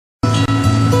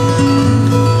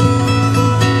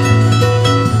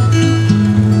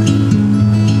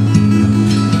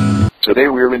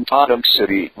we're in Potomac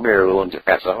City, Maryland,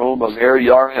 at the home of Harry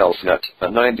R. Healthnut, a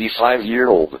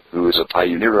 95-year-old, who is a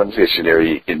pioneer and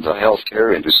visionary in the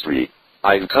healthcare industry.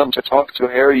 I've come to talk to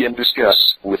Harry and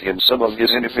discuss with him some of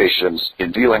his innovations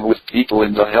in dealing with people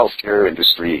in the healthcare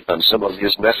industry and some of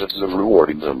his methods of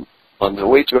rewarding them. On the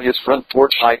way to his front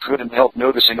porch, I couldn't help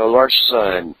noticing a large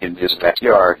sign in his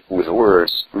backyard with the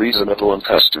words, "Reasonable and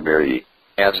Customary."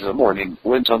 As the morning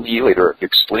went on, he later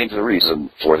explained the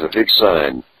reason for the big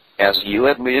sign. As he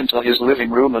led me into his living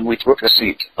room and we took a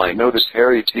seat, I noticed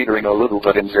Harry teetering a little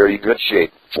but in very good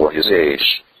shape for his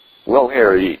age. "Well,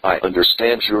 Harry, I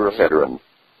understand you're a veteran."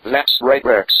 "That's right,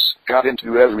 Rex. Got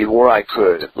into every war I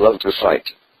could, love to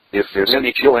fight. If there's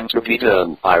any killing to be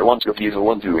done, I want to be the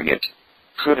one doing it.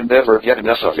 Couldn't ever get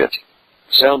enough of it."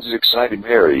 "Sounds exciting,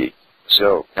 Harry.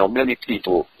 So, how many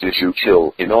people did you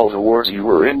kill in all the wars you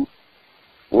were in?"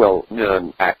 "Well,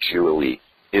 none, actually.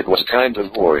 It was kind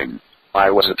of boring. I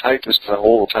was a typist the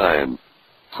whole time."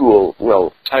 "Cool,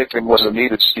 well, typing was a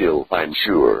needed skill, I'm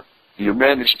sure. You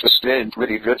managed to stay in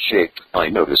pretty good shape, I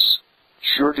notice."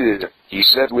 "Sure did," he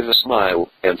said with a smile,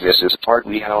 "and this is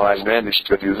partly how I've managed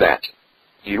to do that."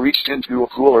 He reached into a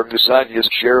cooler beside his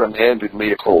chair and handed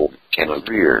me a cold can of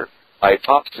beer. I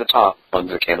popped the top on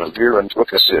the can of beer and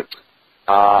took a sip.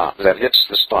 Ah, that hits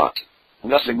the spot.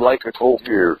 Nothing like a cold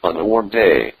beer on a warm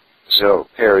day. "So,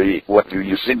 Harry, what do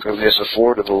you think of this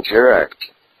Affordable Care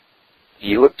Act?"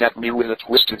 He looked at me with a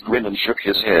twisted grin and shook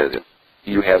his head.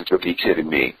 "You have to be kidding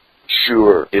me."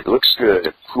 "Sure, it looks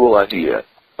good, cool idea.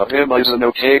 Obama is an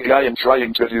okay guy and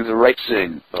trying to do the right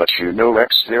thing, but you know,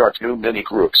 Rex, there are too many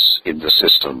crooks in the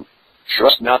system.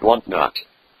 Trust not, want not."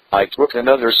 I took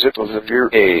another sip of the beer.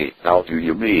 How do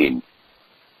you mean?"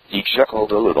 He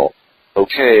chuckled a little.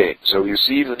 "Okay, so you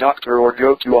see the doctor or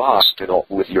go to a hospital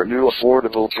with your new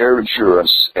Affordable Care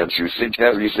Insurance, and you think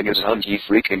everything is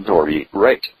hunky-freaking-dory,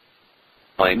 right?"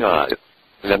 I nodded.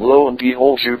 "Then lo and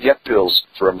behold, you get bills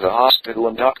from the hospital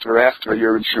and doctor after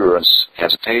your insurance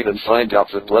has paid and find out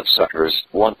that bloodsuckers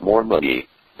want more money.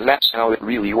 That's how it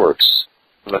really works.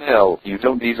 But hell, you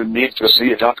don't even need to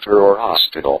see a doctor or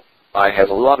hospital. I have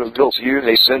a lot of bills here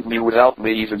they send me without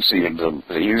me even seeing them,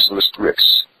 the useless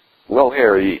pricks." "Well,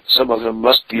 Harry, some of them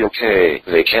must be okay,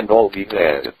 they can't all be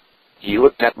bad." He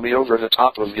looked at me over the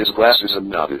top of his glasses and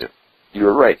nodded.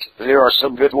 "You're right, there are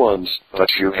some good ones,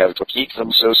 but you have to keep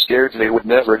them so scared they would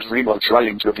never dream of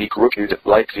trying to be crooked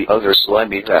like the other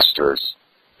slimy bastards.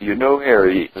 You know,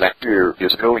 Harry, that beer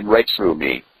is going right through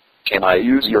me. Can I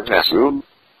use your bathroom?"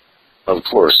 "Of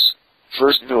course.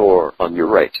 First door on your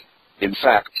right. In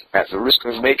fact, at the risk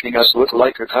of making us look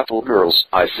like a couple girls,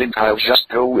 I think I'll just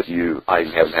go with you. I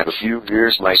have had a few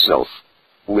beers myself."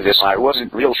 With this, I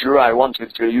wasn't real sure I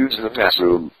wanted to use the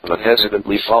bathroom, but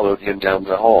hesitantly followed him down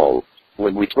the hall.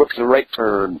 When we took the right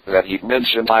turn that he'd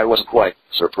mentioned, I was quite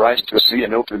surprised to see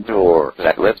an open door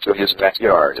that led to his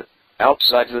backyard.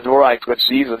 Outside the door I could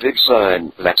see the big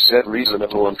sign that said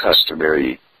 "Reasonable and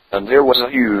Customary." And there was a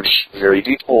huge, very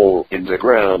deep hole in the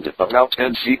ground, about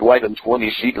 10 feet wide and 20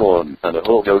 feet long, and a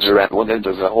bulldozer at one end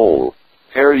of the hole.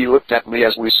 Harry looked at me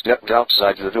as we stepped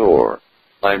outside the door.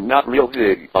 "I'm not real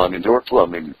big on indoor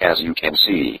plumbing, as you can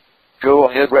see." "Go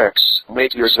ahead, Rex,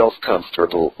 make yourself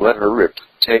comfortable, let her rip,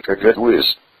 take a good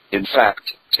whiz. In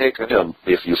fact, take a dump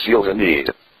if you feel the need."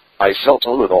 I felt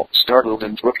a little startled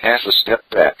and took half a step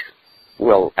back.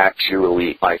 "Well,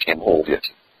 actually, I can hold it.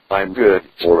 I'm good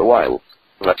for a while.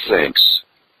 But thanks."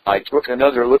 I took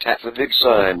another look at the big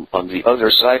sign on the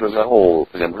other side of the hole,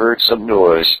 then heard some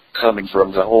noise coming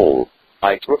from the hole.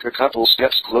 I took a couple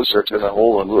steps closer to the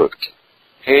hole and looked.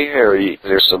 "Hey, Harry,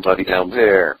 there's somebody down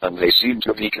there, and they seem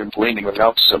to be complaining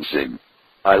about something."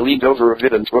 I leaned over a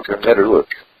bit and took a better look.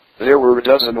 There were a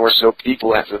dozen or so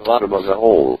people at the bottom of the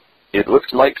hole. It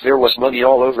looked like there was money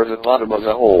all over the bottom of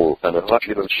the hole, and a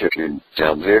bucket of chicken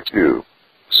down there too.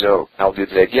 So, how did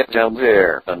they get down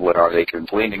there, and what are they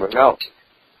complaining about?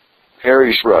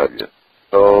 Harry shrugged.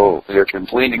 "Oh, they're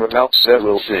complaining about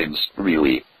several things,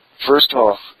 really. First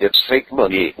off, it's fake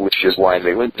money, which is why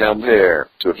they went down there,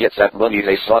 to get that money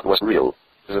they thought was real.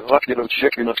 The bucket of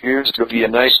chicken appears to be a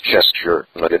nice gesture,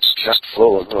 but it's just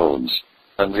full of bones.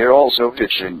 And they're also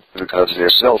bitching, because their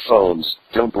cell phones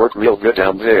don't work real good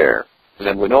down there.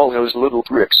 Then when all those little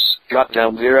pricks got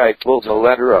down there, I pulled the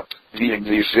ladder up, being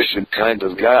the efficient kind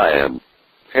of guy I am."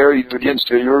 Harry begins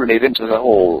to urinate into the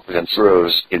hole, then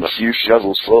throws in a few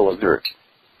shovels full of dirt.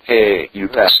 "Hey, you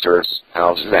bastards,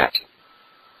 how's that?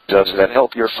 Does that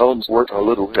help your phones work a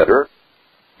little better?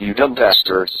 You dumb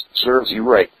bastards, serves you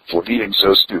right for being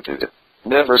so stupid.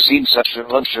 Never seen such a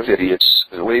bunch of idiots,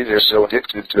 the way they're so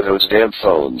addicted to those damn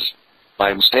phones."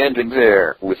 I'm standing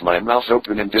there, with my mouth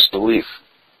open in disbelief.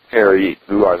 Harry,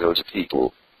 who are those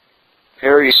people?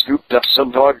 Harry scooped up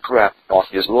some dog crap off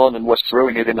his lawn and was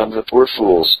throwing it in on the poor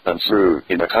fools, and threw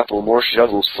in a couple more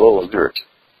shovels full of dirt.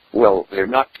 Well, they're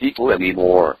not people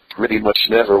anymore, pretty much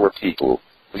never were people.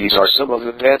 These are some of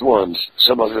the bad ones,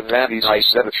 some of the baddies I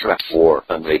set a trap for,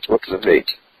 and they took the bait.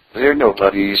 They're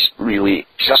nobodies, really,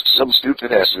 just some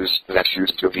stupid asses that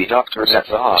used to be doctors at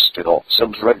the hospital,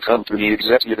 some drug company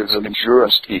executives and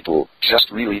insurance people, just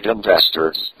really dumb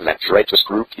bastards that try to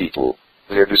screw people.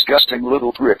 They're disgusting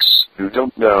little pricks, who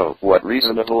don't know what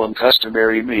reasonable and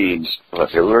customary means, but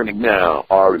they're learning now,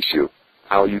 aren't you?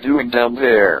 How you doing down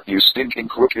there, you stinking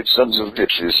crooked sons of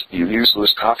bitches, you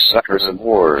useless cocksuckers and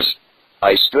whores?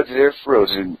 I stood there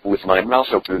frozen, with my mouth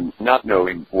open, not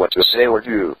knowing what to say or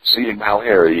do, seeing how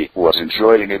Harry was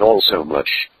enjoying it all so much.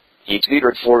 He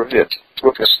teetered for a bit,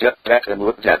 took a step back and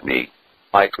looked at me.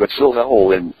 I could fill the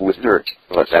hole in with dirt,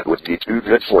 but that would be too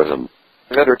good for them.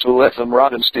 Better to let them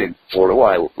rot and stink for a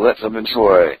while, let them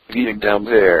enjoy being down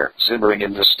there, simmering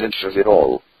in the stench of it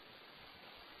all.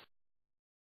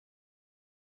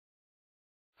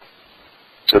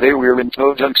 Today we're in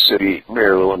Podunk City,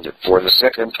 Maryland, for the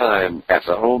second time, at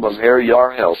the home of Harry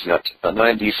R. Healthnut, a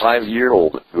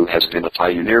 95-year-old, who has been a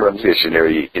pioneer and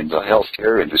visionary in the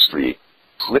healthcare industry.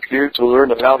 Click here to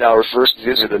learn about our first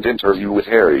visit and interview with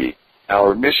Harry.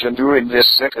 Our mission during this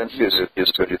second visit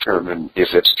is to determine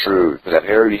if it's true that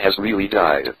Harry has really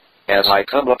died. As I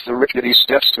come up the rickety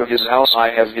steps to his house, I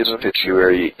have his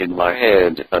obituary in my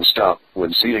hand and stop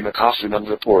when seeing a coffin on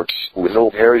the porch with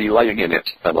old Harry lying in it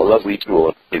and a lovely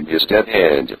tulip in his dead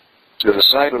hand. To the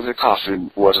side of the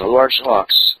coffin was a large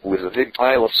box with a big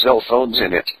pile of cell phones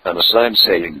in it and a sign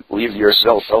saying, "Leave your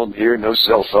cell phone here, no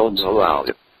cell phones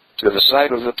allowed." To the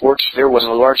side of the porch there was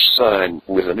a large sign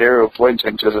with an arrow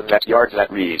pointing to the backyard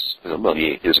that reads, "The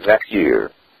money is back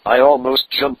here." I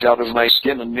almost jumped out of my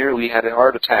skin and nearly had a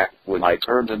heart attack when I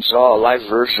turned and saw a live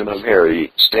version of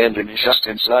Harry, standing just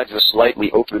inside the slightly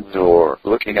open door,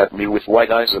 looking at me with wide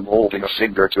eyes and holding a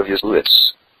finger to his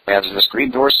lips. As the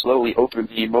screen door slowly opened,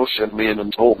 he motioned me in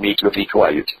and told me to be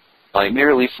quiet. I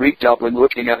nearly freaked out when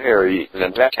looking at Harry,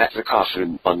 then back at the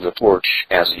coffin on the porch,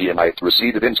 as he and I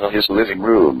proceeded into his living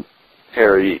room.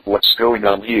 "Harry, what's going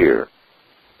on here?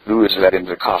 Who is that in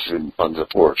the coffin on the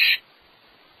porch?"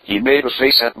 He made a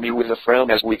face at me with a frown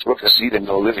as we took a seat in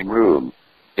the living room.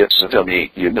 "It's a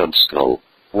dummy, you numbskull.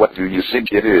 What do you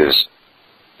think it is?"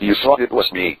 "You thought it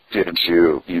was me, didn't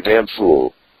you, you damn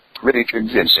fool? Pretty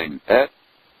convincing, eh?"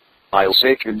 "I'll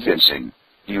say convincing.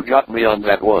 You got me on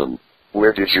that one.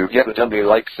 Where did you get a dummy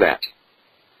like that?"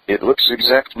 "It looks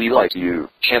exactly like you,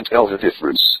 can't tell the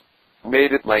difference."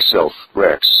 "Made it myself,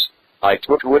 Rex. I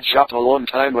took wood shop a long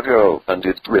time ago, and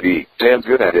did pretty damn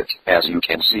good at it, as you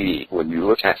can see when you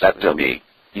look at that dummy.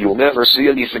 You'll never see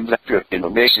anything that good in a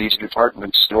Macy's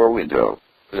department store window.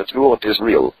 The tulip is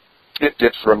real. Picked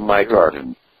it from my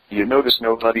garden. You notice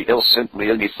nobody else sent me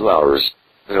any flowers.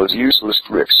 Those useless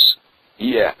pricks.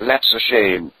 Yeah, that's a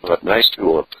shame, but nice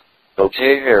tulip.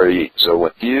 Okay, Harry, so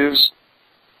what gives?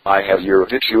 I have your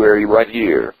obituary right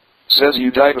here. Says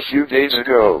you died a few days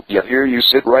ago, yet here you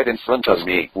sit right in front of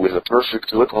me with a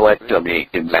perfect look-alike dummy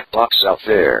in that box out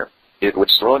there. It would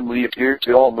strongly appear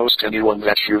to almost anyone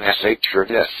that you have faked your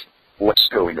death. What's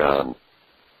going on?"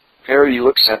 Harry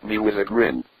looks at me with a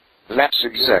grin. "That's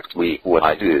exactly what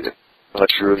I did.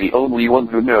 But you're the only one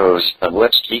who knows, and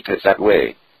let's keep it that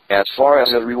way. As far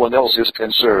as everyone else is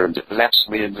concerned, that's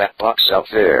me in that box out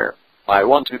there. I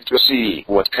wanted to see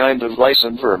what kind of lice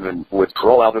and vermin would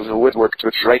crawl out of the woodwork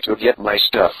to try to get my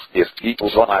stuff if people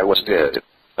thought I was dead.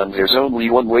 And there's only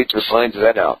one way to find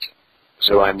that out.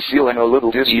 So I'm feeling a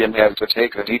little dizzy and have to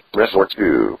take a deep breath or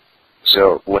two."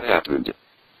 "So, what happened?"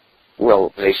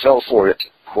 "Well, they fell for it,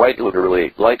 quite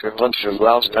literally, like a bunch of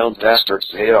lousebound bastards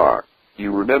they are.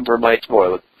 You remember my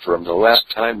toilet from the last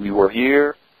time you were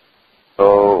here?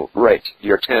 Oh, right,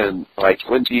 your 10 by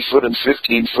 20 foot and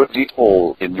 15 foot deep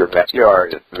hole in your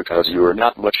backyard, because you're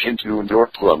not much into indoor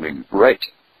plumbing, right?"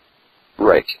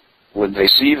 "Right. When they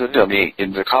see the dummy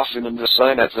in the coffin and the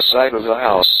sign at the side of the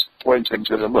house, pointing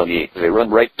to the money, they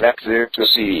run right back there to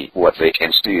see what they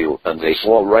can steal, and they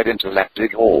fall right into that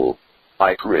big hole."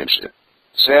 I cringed.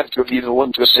 "Sad to be the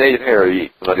one to say it,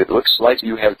 Harry, but it looks like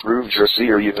you have proved your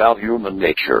theory about human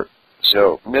nature.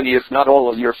 So, many if not all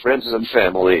of your friends and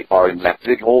family are in that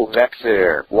big hole back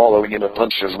there, wallowing in a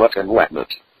bunch of muck and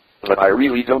whatnot. But I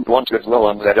really don't want to dwell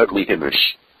on that ugly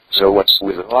image. So what's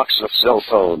with a box of cell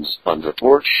phones on the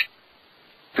porch?"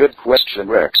 "Good question,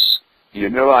 Rex. You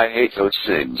know I hate those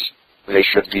things. They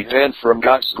should be banned from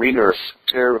God's green earth,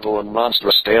 terrible and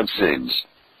monstrous damn things."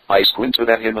 I squinted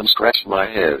at him and scratched my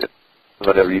head.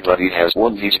 "But everybody has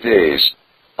one these days."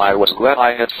 I was glad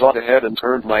I had thought ahead and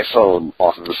turned my phone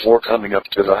off before coming up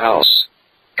to the house.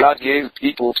 God gave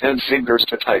people 10 fingers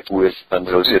to type with, and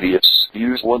those idiots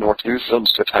use 1 or 2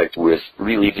 thumbs to type with,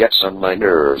 really gets on my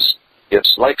nerves.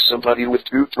 It's like somebody with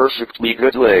 2 perfectly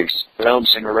good legs,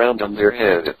 bouncing around on their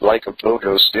head like a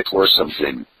pogo stick or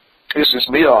something. Pisses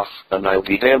me off, and I'll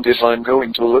be damned if I'm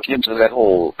going to look into that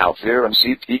hole out there and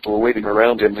see people waiting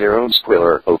around in their own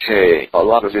squalor. Okay, a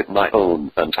lot of it my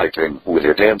own, and typing with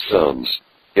their damn thumbs.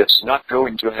 It's not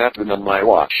going to happen on my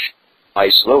watch. I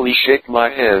slowly shake my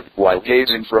head while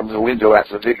gazing from the window at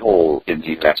the big hole in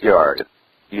the backyard.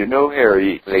 You know,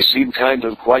 Harry, they seem kind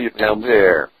of quiet down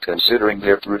there, considering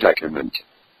their predicament.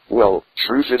 Well,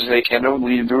 truth is they can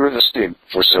only endure the stink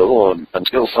for so long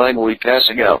until finally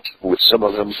passing out, with some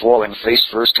of them falling face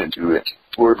first into it.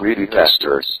 Poor greedy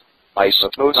bastards. I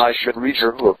suppose I should read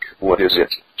your book. What is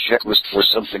it? Checklist for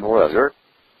something or other?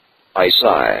 I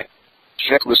sigh.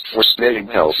 Checklist for staying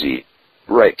healthy.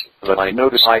 Right, but I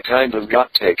notice I kind of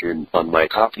got taken on my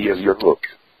copy of your book.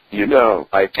 You know,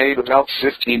 I paid about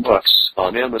 $15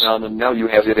 on Amazon and now you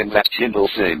have it in that Kindle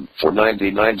thing for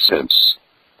 99 cents.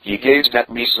 He gazed at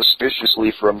me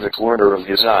suspiciously from the corner of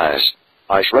his eyes.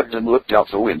 I shrugged and looked out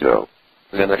the window.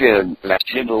 Then again, that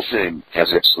Kindle thing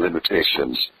has its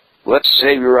limitations. Let's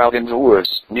say you're out in the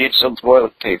woods, need some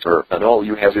toilet paper, and all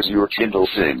you have is your Kindle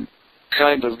thing.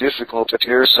 Kind of difficult to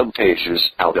tear some pages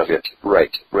out of it,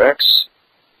 right, Rex?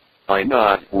 I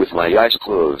nod, with my eyes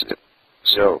closed.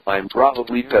 So, I'm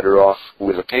probably better off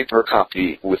with a paper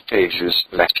copy with pages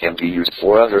that can be used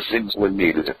for other things when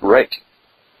needed, right?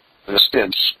 The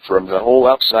stench from the hole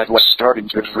outside was starting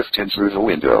to drift in through the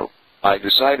window. I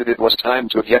decided it was time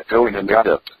to get going and got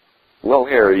up. Well,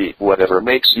 Harry, whatever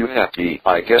makes you happy,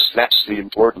 I guess that's the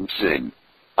important thing.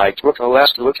 I took a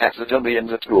last look at the dummy and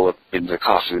the tulip in the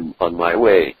coffin on my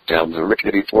way down the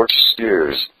rickety porch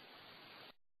stairs.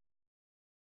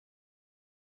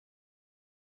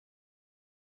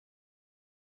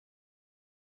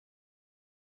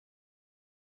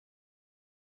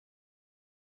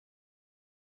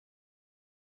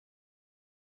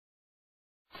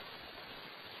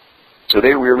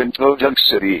 Today we're in Podunk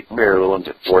City,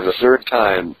 Maryland, for the 3rd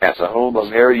time, at the home of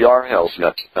Harry R.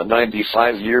 Healthnut, a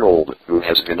 95-year-old who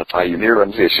has been a pioneer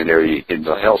and visionary in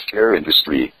the healthcare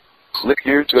industry. Click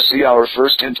here to see our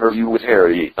first interview with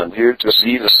Harry, and here to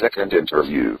see the second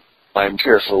interview. I'm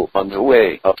careful on the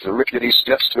way up the rickety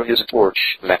steps to his porch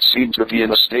that seemed to be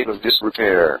in a state of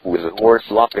disrepair, with the board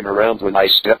flopping around when I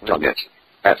stepped on it.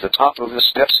 At the top of the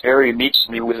steps, Harry meets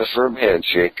me with a firm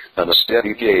handshake and a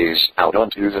steady gaze out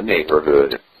onto the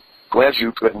neighborhood. Glad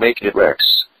you could make it, Rex.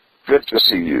 Good to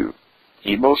see you.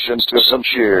 He motions to some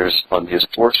chairs on his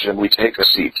porch and we take a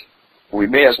seat. We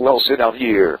may as well sit out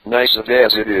here, nice a day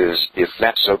as it is, if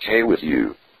that's okay with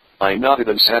you. I nodded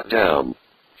and sat down.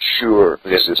 Sure,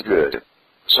 this is good.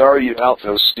 Sorry about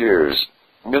those stairs.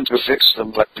 Meant to fix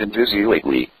them but been busy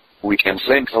lately. We can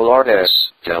thank the Lord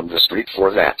down the street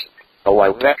for that. A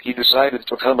while back he decided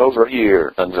to come over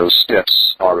here, and those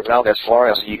steps are about as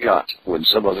far as he got when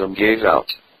some of them gave out.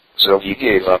 So he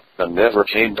gave up and never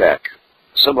came back.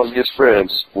 Some of his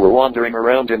friends were wandering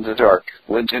around in the dark,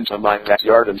 went into my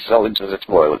backyard and fell into the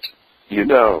toilet. You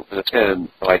know, the 10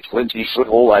 by 20 foot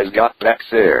hole I've got back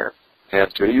there.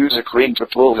 Had to use a crane to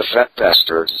pull the fat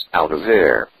bastards out of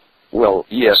there. Well,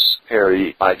 yes,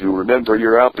 Harry, I do remember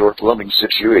your outdoor plumbing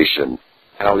situation.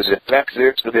 How is it back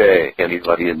there today?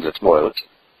 Anybody in the toilet?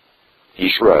 He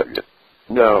shrugged.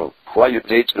 No, quiet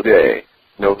day today.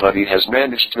 Nobody has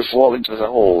managed to fall into the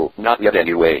hole, not yet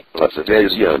anyway, but the day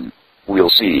is young.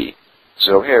 We'll see.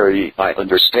 So Harry, I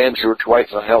understand you're quite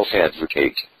the health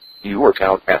advocate. You work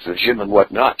out at the gym and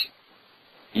whatnot?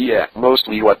 Yeah,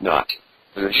 mostly whatnot.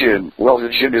 The gym, well the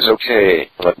gym is okay,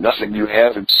 but nothing you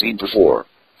haven't seen before.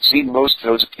 Seen most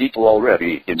of those people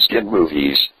already in skin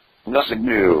movies. Nothing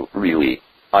new, really.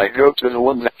 I go to the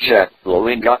one that Jack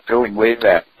LaLanne got going way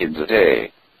back in the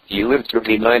day. He lived to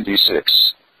be 96.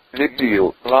 Big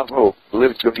deal, Bob Hope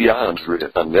lived to be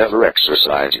 100 and never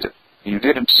exercised. You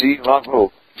didn't see Bob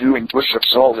Hope doing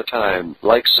push-ups all the time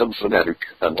like some fanatic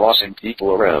and bossing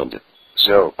people around.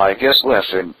 So, I guess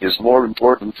laughing is more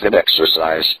important than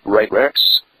exercise, right Rex?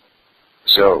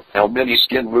 So, how many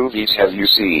skin movies have you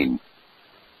seen?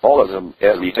 All of them,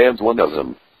 every damned one of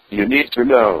them. You need to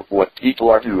know what people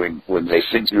are doing when they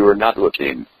think you are not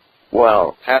looking.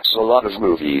 Wow, that's a lot of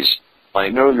movies. I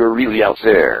know you're really out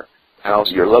there. How's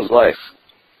your love life?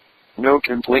 No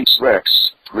complaints, Rex.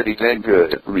 Pretty dang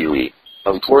good, really.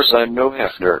 Of course I'm no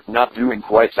Hefner, not doing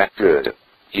quite that good.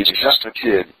 He's just a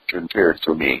kid, compared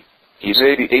to me. He's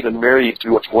 88 and married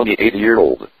to a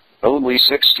 28-year-old. Only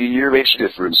 60-year age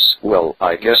difference. Well,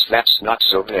 I guess that's not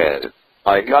so bad.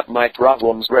 I got my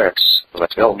problems, Rex, but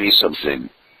tell me something.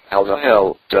 How the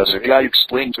hell does a guy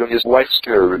explain to his wife's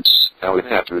parents how it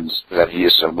happens that he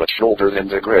is so much older than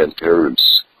the grandparents?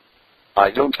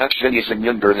 I don't touch anything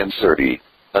younger than 30.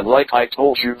 And like I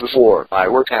told you before, I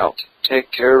work out,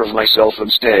 take care of myself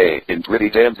and stay in pretty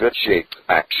damn good shape,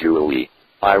 actually.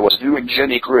 I was doing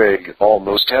Jenny Craig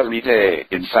almost every day,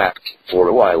 in fact, for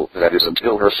a while, that is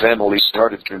until her family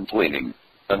started complaining.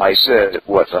 And I said,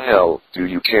 what the hell, do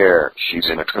you care, she's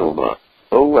in a coma.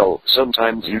 Oh well,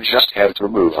 sometimes you just have to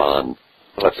move on.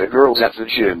 But the girls at the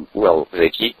gym, well, they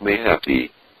keep me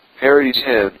happy. Harry's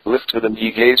head lifted and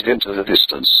he gazed into the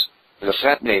distance. The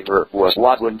fat neighbor was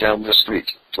waddling down the street,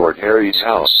 toward Harry's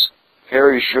house.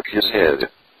 Harry shook his head.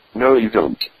 No you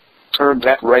don't. Turn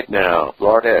back right now,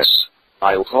 Lord S.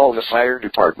 I'll call the fire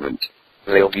department.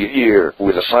 They'll be here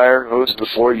with a fire hose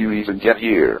before you even get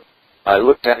here. I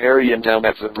looked at Harry and down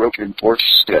at the broken porch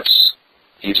steps.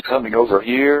 He's coming over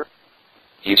here?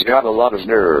 He's got a lot of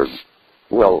nerve.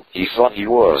 Well, he thought he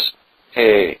was.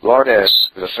 Hey, Lord S.,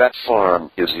 the fat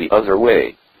farm is the other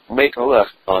way. Make a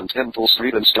left on Temple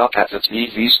Street and stop at the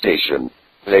TV station.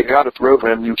 They got a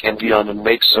program you can be on and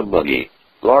make some money.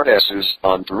 Lord S's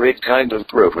on parade kind of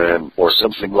program or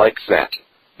something like that.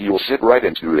 You'll fit right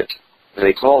into it.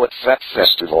 They call it Fat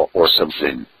Festival or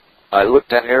something. I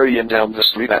looked at Harry and down the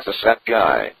street at the fat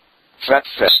guy. Fat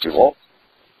Festival?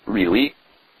 Really?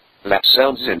 That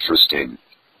sounds interesting.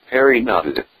 Harry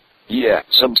nodded. Yeah,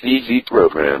 some TV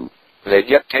program. They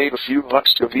get paid a few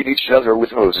bucks to beat each other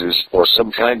with hoses or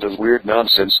some kind of weird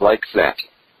nonsense like that.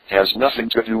 Has nothing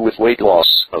to do with weight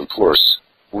loss, of course.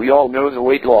 We all know the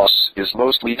weight loss is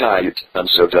mostly diet, and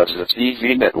so does the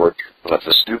TV network, but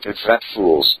the stupid fat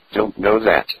fools don't know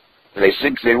that. They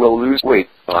think they will lose weight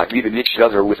by beating each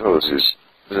other with hoses.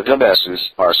 The dumbasses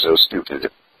are so stupid.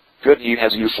 Good he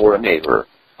has you for a neighbor.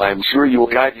 I'm sure you'll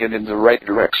guide him in the right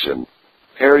direction.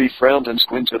 Harry frowned and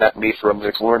squinted at me from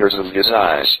the corners of his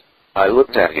eyes. I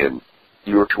looked at him.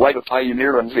 You're quite a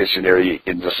pioneer and visionary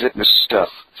in the fitness stuff,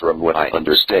 from what I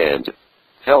understand.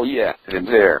 Hell yeah, been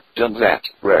there, done that,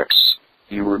 Rex.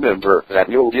 You remember that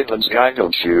Neil Gibbons guy,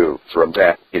 don't you, from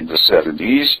back in the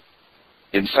 70s?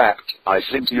 In fact, I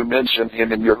think you mentioned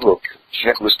him in your book,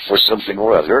 Checklist for something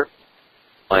or other.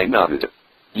 I nodded.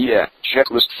 Yeah,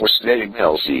 Checklist for staying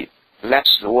healthy.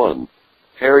 That's the one.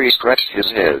 Harry scratched his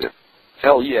head.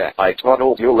 Hell yeah, I taught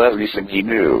old Neil everything he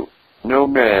knew. No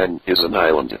man is an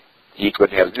island. He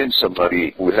could have been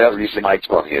somebody with everything I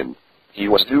taught him. He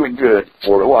was doing good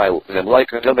for a while, then like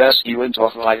a dumbass he went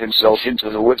off by himself into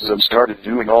the woods and started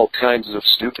doing all kinds of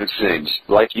stupid things,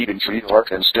 like eating tree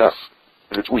bark and stuff.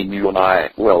 Between you and I,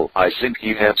 well, I think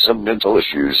he had some mental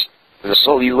issues. The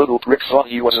silly little prick thought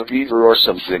he was a beaver or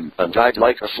something, and died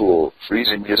like a fool,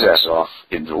 freezing his ass off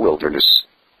in the wilderness.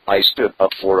 I stood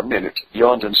up for a minute,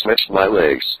 yawned and stretched my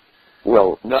legs.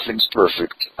 Well, nothing's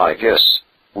perfect, I guess.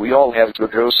 We all have to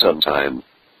go sometime.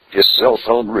 His cell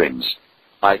phone rings.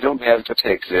 I don't have to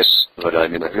take this, but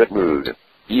I'm in a good mood.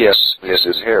 Yes, this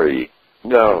is Harry.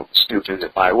 No,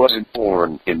 stupid, I wasn't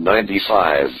born in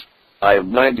 95. I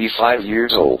am 95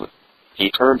 years old. He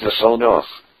turned the phone off.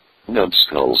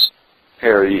 Numbskulls.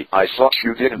 Harry, I thought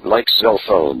you didn't like cell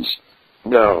phones.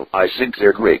 No, I think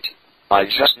they're great. I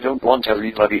just don't want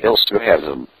everybody else to have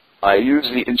them. I use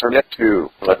the internet too,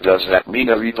 but does that mean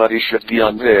everybody should be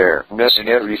on there, messing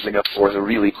everything up for the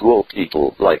really cool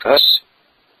people like us?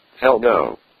 Hell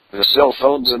no. The cell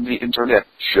phones and the internet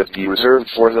should be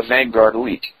reserved for the vanguard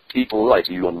elite, people like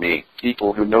you and me,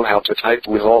 people who know how to type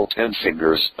with all 10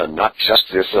 fingers, and not just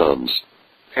their thumbs.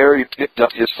 Harry picked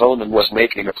up his phone and was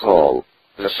making a call.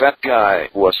 The fat guy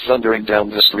was thundering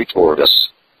down the street toward us.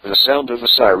 The sound of a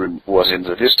siren was in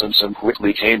the distance and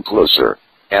quickly came closer.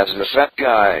 As the fat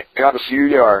guy got a few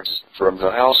yards from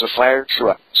the house, a fire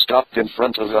truck stopped in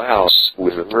front of the house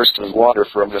with a burst of water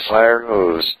from the fire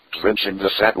hose, drenching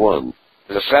the fat one.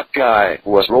 The fat guy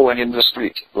was rolling in the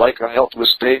street like a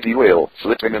helpless baby whale,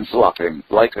 flipping and flopping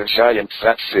like a giant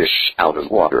fat fish out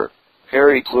of water.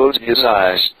 Harry closed his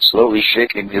eyes, slowly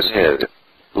shaking his head.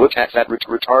 Look at that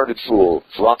retarded fool,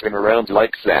 flopping around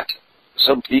like that.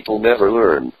 Some people never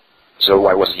learn. So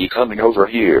why was he coming over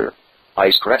here? I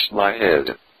scratched my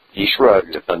head. He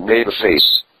shrugged and made a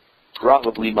face.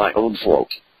 Probably my own fault.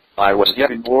 I was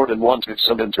getting bored and wanted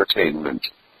some entertainment.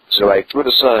 So I put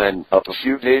a sign up a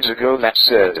few days ago that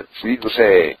said, "Free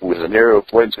buffet," with an arrow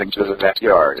pointing to the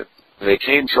backyard. They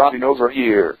came trotting over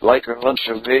here like a bunch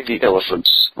of baby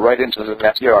elephants, right into the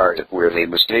backyard, where they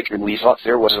mistakenly thought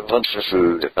there was a bunch of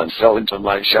food, and fell into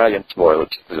my giant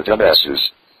toilet, the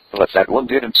dumbasses. But that one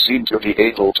didn't seem to be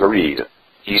able to read.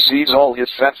 He sees all his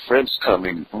fat friends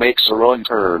coming, makes a wrong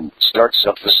turn, starts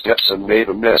up the steps and made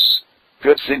a mess.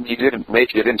 Good thing he didn't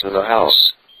make it into the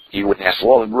house. He would have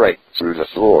fallen right through the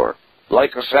floor.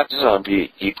 Like a fat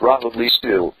zombie, he probably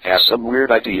still has some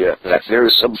weird idea that there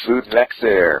is some food back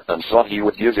there and thought he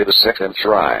would give it a second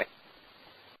try.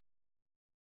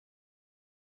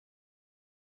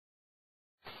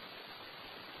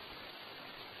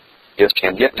 It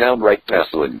can get downright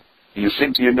baffling. You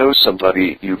think you know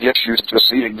somebody, you get used to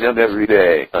seeing them every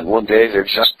day, and one day they're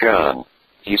just gone.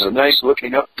 He's a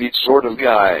nice-looking, upbeat sort of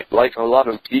guy, like a lot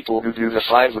of people who do the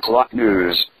 5 o'clock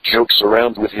news, jokes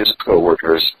around with his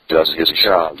coworkers, does his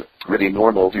job, pretty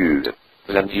normal dude.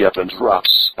 Then he up and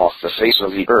drops off the face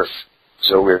of the earth.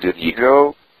 So where did he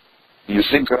go? You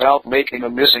think about making a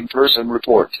missing person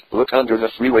report, look under the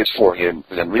freeway for him,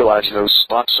 then realize those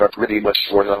spots are pretty much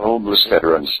for the homeless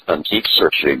veterans, and keep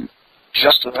searching.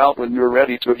 Just about when you're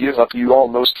ready to give up, you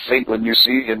almost faint when you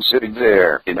see him sitting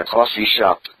there in a coffee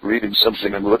shop, reading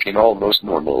something and looking almost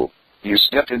normal. You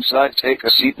step inside, take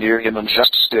a seat near him and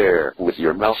just stare, with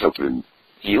your mouth open.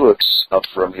 He looks up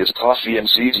from his coffee and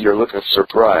sees your look of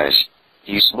surprise.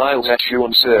 He smiles at you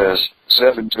and says,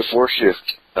 7 to 4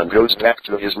 shift, and goes back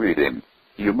to his reading.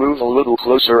 You move a little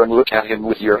closer and look at him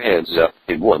with your hands up,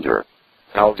 in wonder.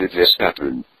 How did this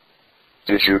happen?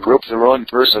 Did you grope the wrong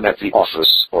person at the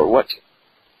office, or what?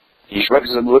 He shrugs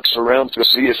and looks around to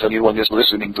see if anyone is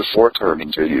listening before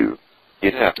turning to you.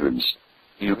 It happens.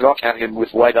 You gawk at him with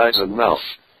wide eyes and mouth.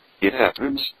 It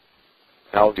happens?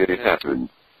 How did it happen?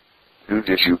 Who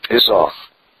did you piss off?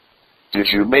 Did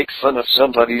you make fun of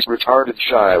somebody's retarded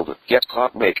child, get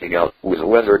caught making out with a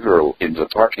weather girl in the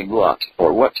parking lot,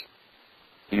 or what?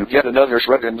 You get another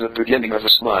shrug and the beginning of a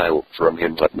smile from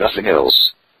him, but nothing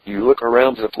else. You look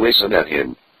around the place and at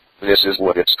him. This is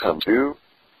what it's come to?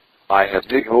 I had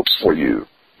big hopes for you.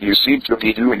 You seem to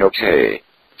be doing okay.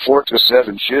 4 to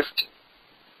 7 shift?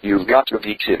 You've got to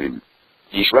be kidding.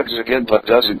 He shrugs again but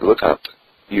doesn't look up.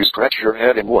 You scratch your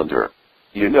head in wonder.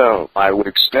 You know, I would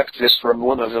expect this from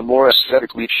one of the more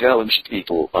aesthetically challenged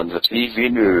people on the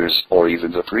TV news, or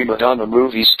even the prima donna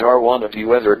movie star wannabe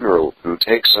weather girl who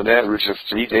takes an average of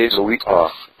 3 days a week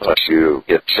off, but you,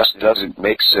 it just doesn't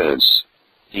make sense.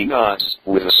 He nods,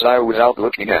 with a sigh without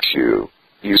looking at you.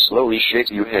 You slowly shake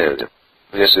your head.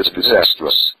 This is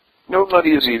disastrous.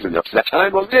 Nobody is even up that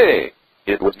time of day.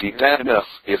 It would be bad enough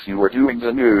if you were doing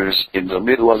the news in the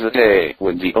middle of the day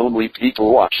when the only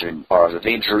people watching are the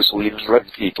dangerously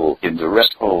drugged people in the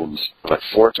rest homes, but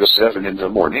 4 to 7 in the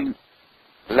morning?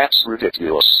 That's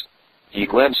ridiculous. He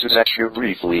glances at you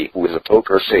briefly with a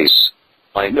poker face.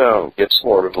 I know, it's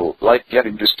horrible, like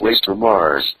getting displaced to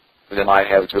Mars. Then I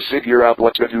have to figure out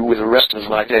what to do with the rest of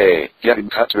my day, getting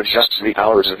cut to just 3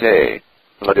 hours a day.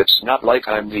 But it's not like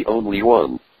I'm the only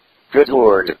one. Good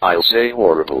Lord, I'll say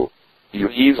horrible. You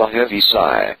heave a heavy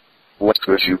sigh. What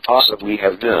could you possibly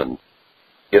have done?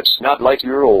 It's not like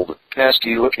you're old,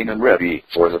 pesky looking and ready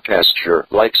for the pasture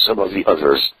like some of the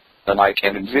others. And I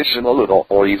can envision a little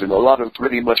or even a lot of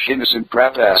pretty much innocent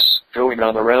crap ass going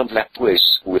on around that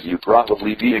place, with you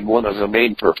probably being one of the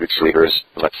main perpetrators,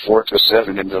 but 4 to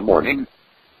 7 in the morning?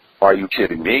 Are you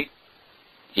kidding me?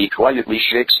 He quietly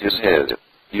shakes his head.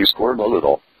 You squirm a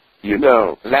little. You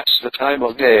know, that's the time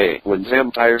of day when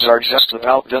vampires are just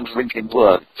about done drinking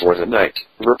blood for the night,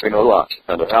 burping a lot,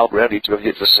 and about ready to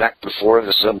hit the sack before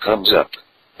the sun comes up.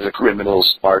 The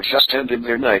criminals are just ending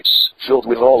their nights, filled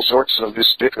with all sorts of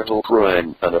despicable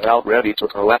crime, and about ready to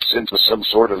collapse into some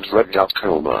sort of drugged-out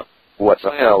coma. What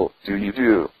the hell do you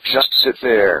do? Just sit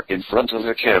there in front of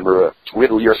the camera,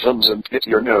 twiddle your thumbs and pit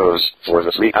your nose for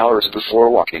the 3 hours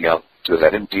before walking out to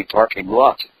that empty parking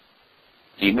lot?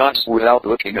 He nods without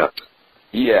looking up.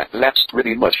 Yeah, that's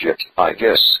pretty much it, I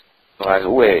guess. By the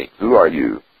way, who are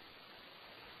you?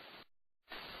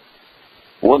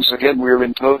 Once again we're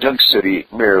in Podunk City,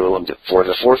 Maryland, for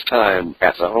the 4th time,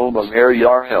 at the home of Harry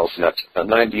R. Healthnut, a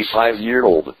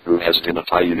 95-year-old who has been a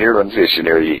pioneer and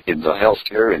visionary in the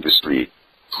healthcare industry.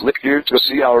 Click here to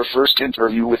see our first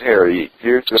interview with Harry,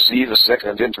 here to see the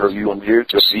second interview, and here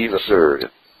to see the third.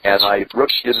 As I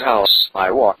approach his house, I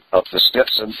walk up the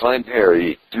steps and find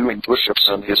Harry doing push-ups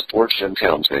on his porch and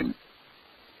counting.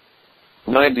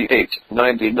 98,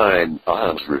 99,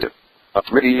 100. A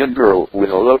pretty young girl with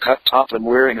a low-cut top and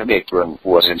wearing an apron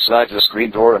was inside the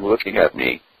screen door and looking at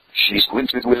me. She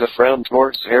squinted with a frown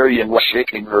towards Harry and was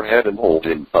shaking her head and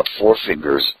holding up 4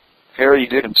 fingers. Harry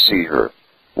didn't see her.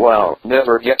 Wow,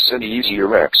 never gets any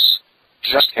easier X.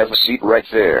 Just have a seat right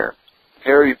there.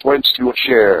 Harry points to a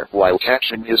chair while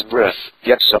catching his breath,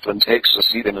 gets up and takes a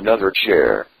seat in another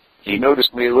chair. He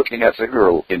noticed me looking at the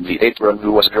girl in the apron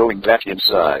who was going back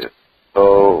inside.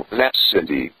 Oh, that's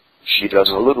Cindy. She does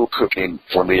a little cooking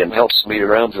for me and helps me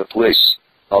around the place.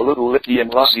 A little lippy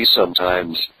and bossy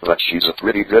sometimes, but she's a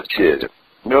pretty good kid.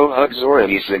 No hugs or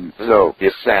anything, though,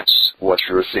 if that's what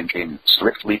you're thinking.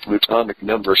 Strictly platonic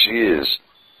number she is.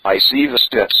 I see the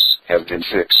steps have been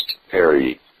fixed,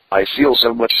 Harry. I feel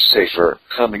so much safer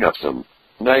coming up them.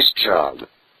 Nice job.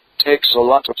 Takes a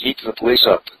lot to keep the place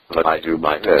up, but I do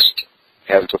my best.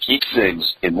 Have to keep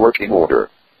things in working order.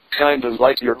 Kind of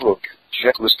like your book,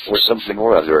 checklist for something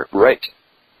or other, right?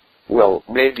 Well,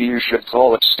 maybe you should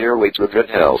call it Stairway to Good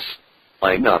Health.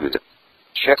 I nodded.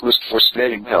 Checklist for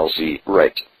staying healthy,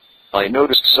 right? I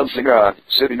noticed something odd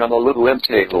sitting on a little end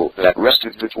table that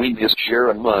rested between his chair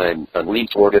and mine, and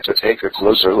leaned toward it to take a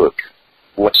closer look.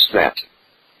 What's that?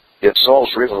 It's all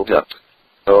shriveled up.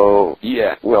 Oh,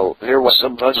 yeah, well, there was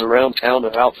some buzz around town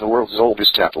about the world's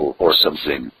oldest apple or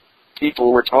something.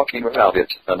 People were talking about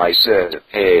it, and I said,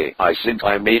 hey, I think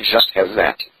I may just have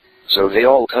that. So they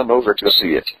all come over to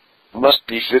see it. Must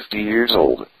be 50 years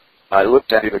old. I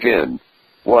looked at it again.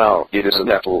 Wow, it is an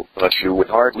apple, but you would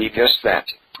hardly guess that.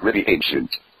 Pretty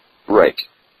ancient. Right.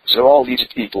 So all these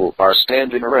people are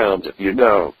standing around, you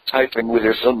know, typing with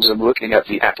their thumbs and looking at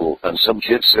the apple, and some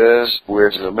kid says,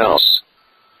 where's the mouse?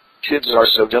 Kids are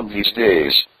so dumb these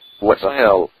days. What the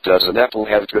hell does an apple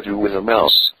have to do with a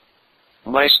mouse?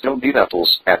 Mice don't eat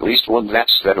apples, at least one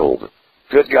that's that old.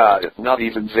 Good God, not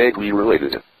even vaguely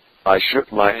related. I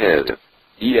shook my head.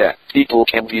 Yeah, people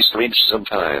can be strange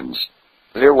sometimes.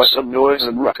 There was some noise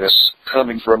and ruckus,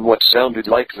 coming from what sounded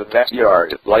like the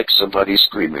backyard, like somebody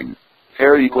screaming.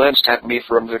 Harry glanced at me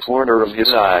from the corner of his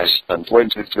eyes, and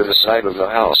pointed to the side of the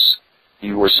house.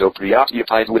 You were so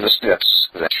preoccupied with the steps,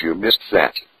 that you missed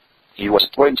that. He was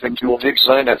pointing to a big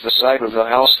sign at the side of the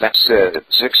house that said,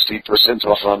 60%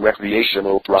 off on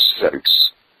recreational prosthetics.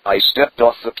 I stepped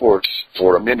off the porch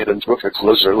for a minute and took a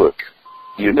closer look.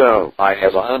 You know, I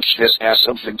have a hunch this has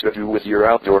something to do with your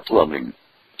outdoor plumbing.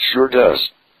 Sure does.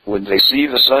 When they see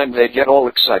the sign they get all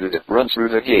excited, run through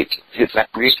the gate, hit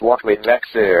that greased walkway back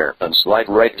there, and slide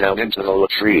right down into the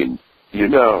latrine. You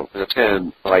know, the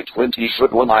 10 by 20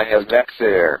 foot one I have back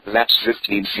there, that's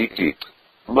 15 feet deep.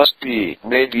 Must be,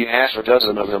 maybe half a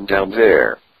dozen of them down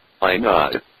there. I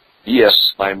nod.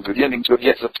 Yes, I'm beginning to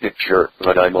get the picture,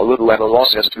 but I'm a little at a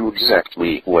loss as to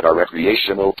exactly what are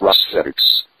recreational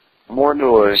prosthetics. More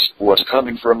noise was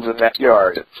coming from the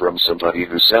backyard, from somebody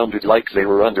who sounded like they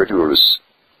were underdoors.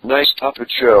 Nice puppet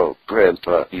show,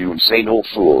 Grandpa, you insane old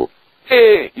fool.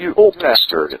 Hey, you old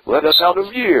bastard, let us out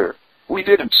of here. We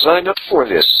didn't sign up for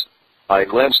this. I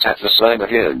glanced at the sign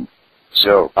again.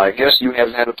 So, I guess you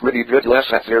have had a pretty good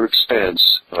laugh at their expense,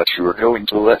 but you're going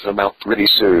to let them out pretty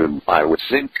soon, I would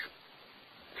think.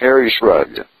 Harry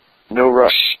shrugged. No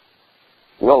rush.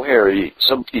 Well, Harry,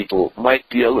 some people might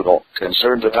be a little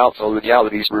concerned about the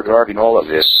legalities regarding all of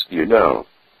this, you know.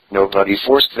 Nobody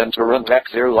forced them to run back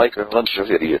there like a bunch of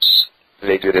idiots.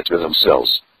 They did it to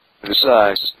themselves.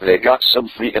 Besides, they got some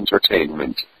free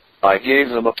entertainment. I gave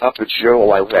them a puppet show a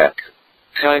while back.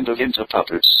 Kind of into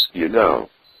puppets, you know.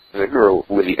 The girl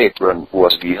with the apron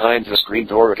was behind the screen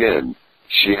door again.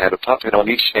 She had a puppet on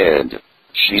each hand.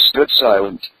 She stood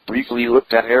silent, briefly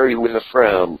looked at Harry with a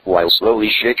frown, while slowly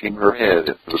shaking her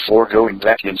head, before going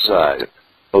back inside.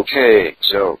 Okay,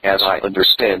 so, as I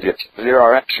understand it, there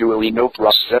are actually no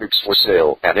prosthetics for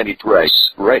sale at any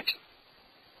price, right?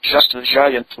 Just a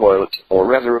giant toilet, or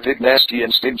rather a big nasty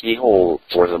and stinky hole,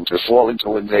 for them to fall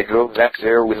into when they go back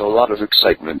there with a lot of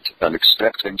excitement, and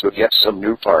expecting to get some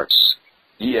new parts.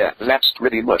 Yeah, that's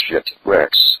pretty much it,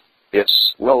 Rex.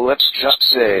 It's, well, let's just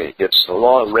say, it's the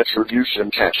law of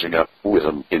retribution catching up with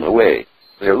them, in a way.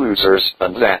 They're losers,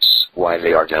 and that's why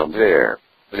they are down there.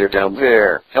 They're down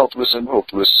there, helpless and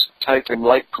hopeless, typing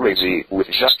like crazy, with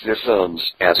just their thumbs,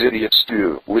 as idiots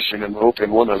do, wishing and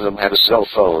hoping one of them had a cell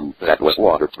phone that was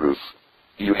waterproof.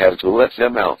 You have to let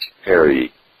them out,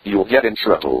 Harry. You'll get in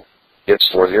trouble. It's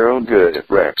for their own good,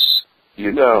 Rex.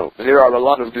 You know, there are a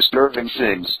lot of disturbing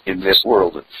things in this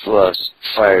world, floods,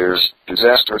 fires,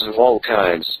 disasters of all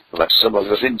kinds, but some of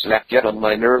the things that get on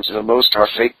my nerves the most are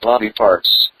fake body parts,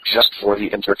 just for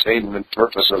the entertainment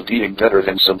purpose of being better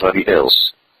than somebody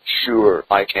else. Sure,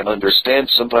 I can understand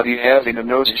somebody having a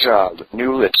nose job,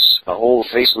 new lips, a whole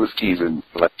facelift even,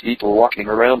 but people walking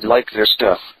around like their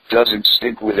stuff doesn't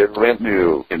stink with their brand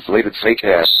new, inflated fake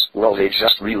ass, well they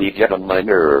just really get on my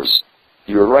nerves.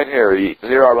 You're right, Harry,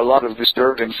 there are a lot of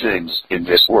disturbing things in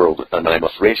this world, and I'm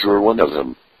afraid you're one of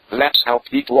them. That's how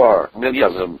people are, many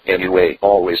of them, anyway,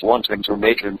 always wanting to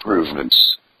make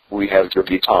improvements. We have to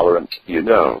be tolerant, you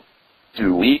know.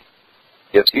 Do we?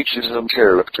 It teaches them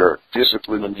character,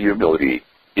 discipline and humility.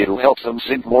 It'll help them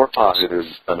think more positive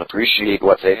and appreciate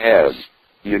what they have.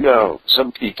 You know,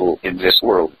 some people in this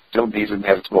world don't even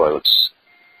have toilets.